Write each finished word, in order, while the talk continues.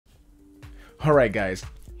Alright guys,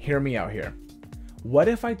 hear me out here. What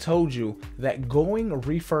if I told you that going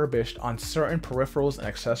refurbished on certain peripherals and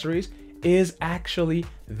accessories is actually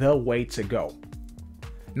the way to go?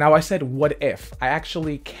 Now I said what if. I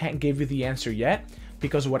actually can't give you the answer yet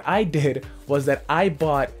because what I did was that I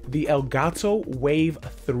bought the Elgato Wave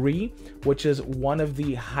 3, which is one of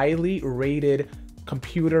the highly rated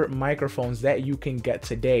computer microphones that you can get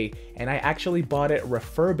today, and I actually bought it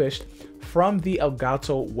refurbished from the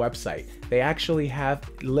Elgato website. They actually have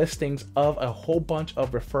listings of a whole bunch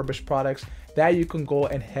of refurbished products that you can go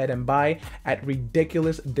ahead and buy at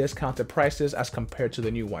ridiculous discounted prices as compared to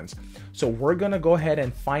the new ones. So we're gonna go ahead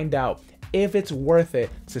and find out if it's worth it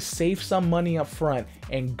to save some money up front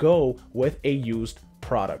and go with a used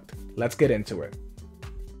product. Let's get into it.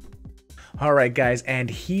 Alright guys, and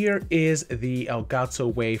here is the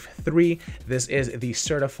Elgato Wave 3. This is the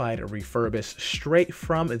certified refurbished straight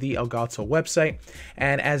from the Elgato website.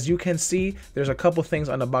 And as you can see, there's a couple things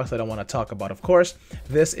on the box that I want to talk about. Of course,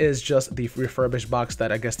 this is just the refurbished box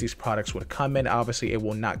that I guess these products would come in. Obviously, it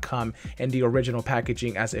will not come in the original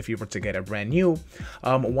packaging as if you were to get it brand new.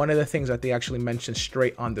 One of the things that they actually mentioned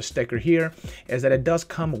straight on the sticker here is that it does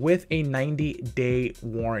come with a 90-day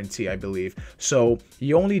warranty, I believe. So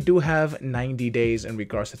you only do have 90 days in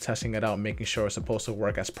regards to testing it out, making sure it's supposed to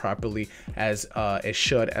work as properly as it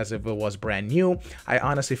should, as if it was brand new. I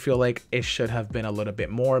honestly feel like it should have been a little bit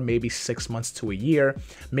more, maybe 6 months to a year.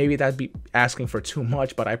 Maybe that'd be asking for too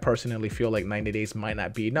much, but I personally feel like 90 days might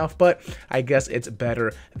not be enough, but I guess it's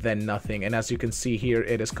better than nothing. And as you can see here,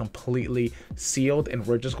 it is completely sealed, and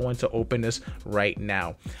we're just going to open this right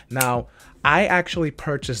now. Now, I actually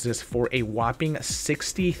purchased this for a whopping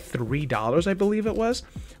 $63, I believe it was,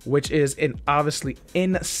 which is an obviously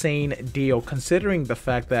insane deal considering the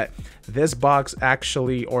fact that this box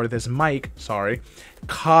actually, or this mic, sorry,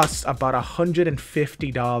 costs about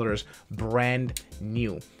 $150 brand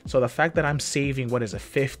new. So the fact that I'm saving, what is it,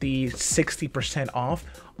 50-60% off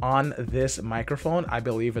on this microphone, I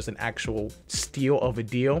believe is an actual steal of a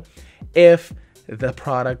deal if the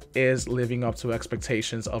product is living up to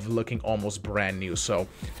expectations of looking almost brand new. So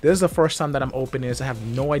this is the first time that I'm opening this. I have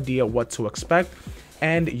no idea what to expect.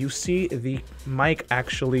 And you see the mic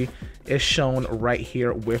actually is shown right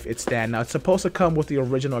here with its stand. Now it's supposed to come with the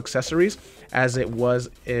original accessories as it was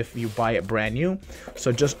if you buy it brand new.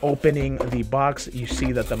 So just opening the box, you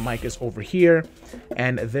see that the mic is over here,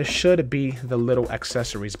 and this should be the little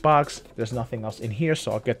accessories box. There's nothing else in here,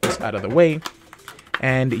 so I'll get this out of the way.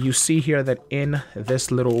 And you see here that in this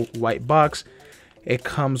little white box, it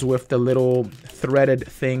comes with the little threaded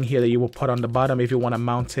thing here that you will put on the bottom if you want to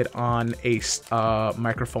mount it on a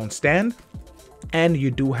microphone stand. And you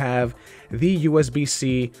do have the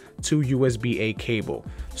USB-C to USB-A cable.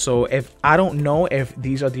 So if I don't know if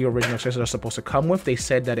these are the original accessories are supposed to come with, they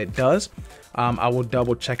said that it does. I will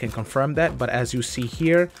double check and confirm that. But as you see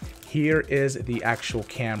here, here is the actual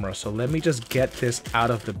camera. So let me just get this out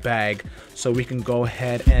of the bag so we can go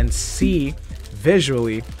ahead and see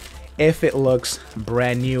visually if it looks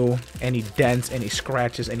brand new, any dents, any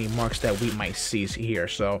scratches, any marks that we might see here.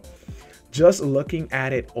 So just looking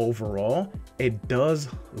at it overall, it does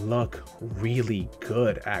look really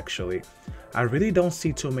good actually. I really don't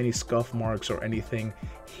see too many scuff marks or anything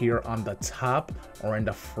here on the top or in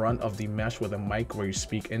the front of the mesh with the mic where you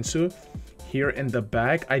speak into. Here in the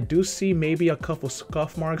back, I do see maybe a couple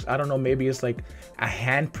scuff marks. I don't know, maybe it's like a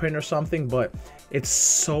handprint or something, but it's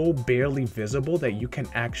so barely visible that you can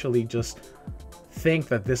actually just think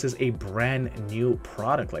that this is a brand new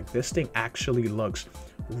product. Like, this thing actually looks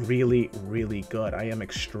really, really good. I am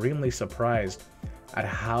extremely surprised at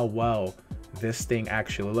how well this thing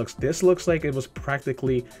actually looks. This looks like it was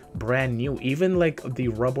practically brand new. Even like the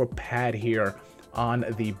rubber pad here on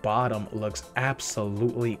the bottom looks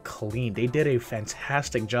absolutely clean. They did a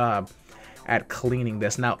fantastic job at cleaning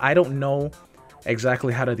this. Now, I don't know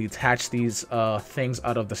exactly how to detach these things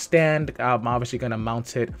out of the stand. I'm obviously going to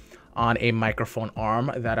mount it on a microphone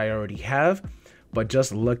arm that I already have, but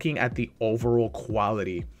just looking at the overall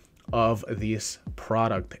quality of this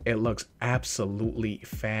product, it looks absolutely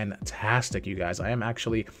fantastic, you guys. I am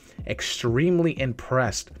actually extremely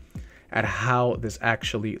impressed at how this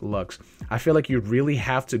actually looks. I feel like you really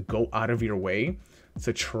have to go out of your way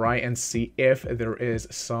to try and see if there is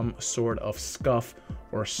some sort of scuff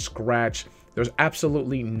or scratch. There's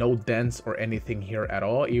absolutely no dents or anything here at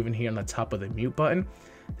all. Even here on the top of the mute button,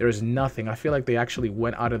 there's nothing. I feel like they actually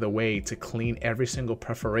went out of the way to clean every single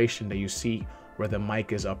perforation that you see where the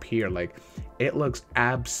mic is up here. Like, it looks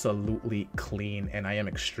absolutely clean, and I am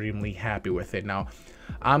extremely happy with it. Now,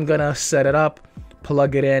 I'm gonna set it up,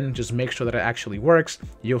 plug it in, just make sure that it actually works.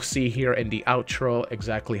 You'll see here in the outro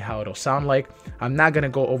exactly how it'll sound like. I'm not going to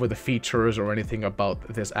go over the features or anything about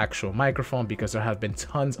this actual microphone because there have been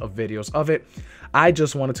tons of videos of it. I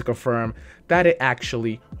just wanted to confirm that it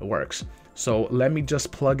actually works. So let me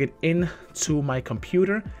just plug it into my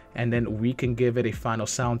computer, and then we can give it a final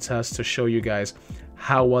sound test to show you guys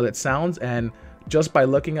how well it sounds. And just by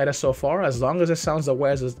looking at it so far, as long as it sounds the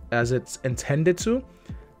way as it's intended to,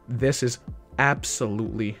 this is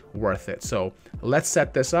absolutely worth it. So let's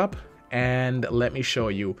set this up and let me show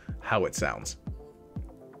you how it sounds.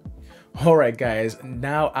 Alright guys,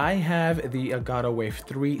 now I have the Elgato Wave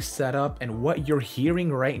 3 set up, and what you're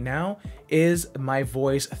hearing right now is my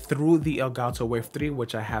voice through the Elgato Wave 3,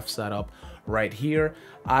 which I have set up right here.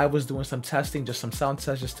 I was doing some testing, just some sound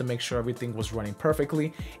tests, just to make sure everything was running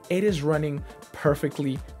perfectly. It is running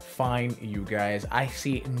perfectly fine, you guys. I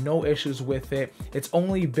see no issues with it. It's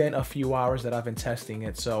only been a few hours that I've been testing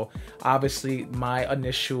it, so obviously my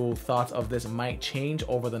initial thoughts of this might change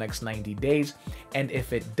over the next 90 days, and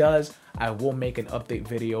if it does, I will make an update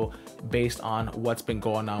video based on what's been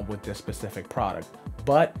going on with this specific product.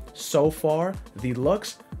 But so far, the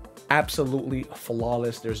looks absolutely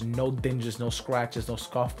flawless. There's no dinges, no scratches, no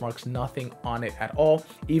scuff marks, nothing on it at all.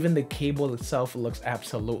 Even the cable itself looks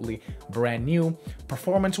absolutely brand new.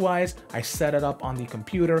 Performance wise, I set it up on the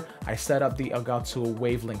computer. I set up the Elgato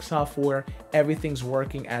Wavelink software. Everything's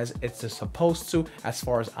working as it's supposed to, as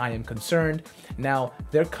far as I am concerned. Now,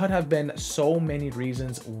 there could have been so many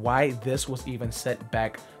reasons why this was even sent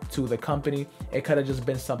back to the company. It could have just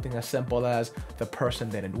been something as simple as the person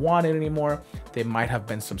didn't want it anymore. There might have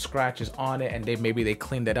been some scratches on it, and maybe they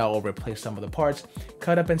cleaned it out or replaced some of the parts.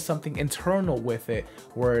 Could have been something internal with it,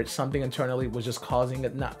 where something internally was just causing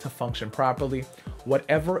it not to function properly.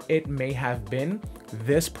 Whatever it may have been,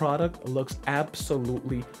 this product looks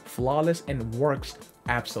absolutely flawless and works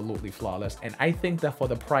absolutely flawless. And I think that for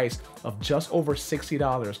the price of just over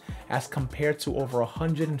 $60 as compared to over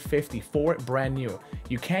 $150 for it brand new,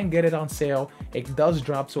 you can get it on sale. It does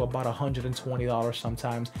drop to about $120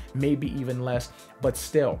 sometimes, maybe even less, but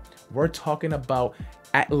still we're talking about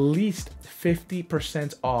at least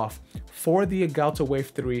 50% off for the Elgato Wave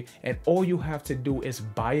 3, and all you have to do is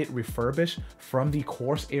buy it refurbished from the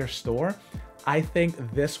Corsair store. I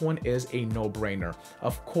think this one is a no-brainer.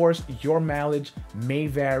 Of course, your mileage may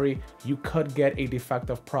vary. You could get a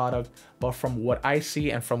defective product, but from what I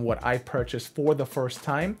see and from what I purchased for the first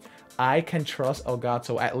time, I can trust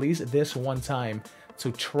Elgato at least this one time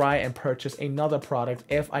to try and purchase another product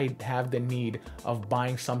if I have the need of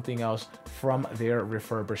buying something else from their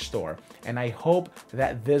refurbished store. And I hope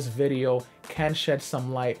that this video can shed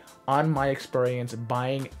some light on my experience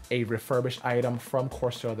buying a refurbished item from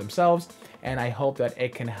Corsair themselves, and I hope that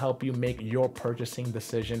it can help you make your purchasing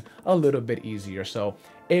decision a little bit easier. So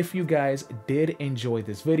if you guys did enjoy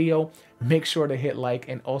this video, make sure to hit like,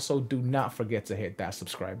 and also do not forget to hit that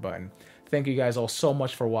subscribe button. Thank you guys all so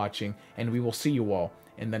much for watching, and we will see you all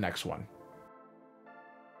in the next one.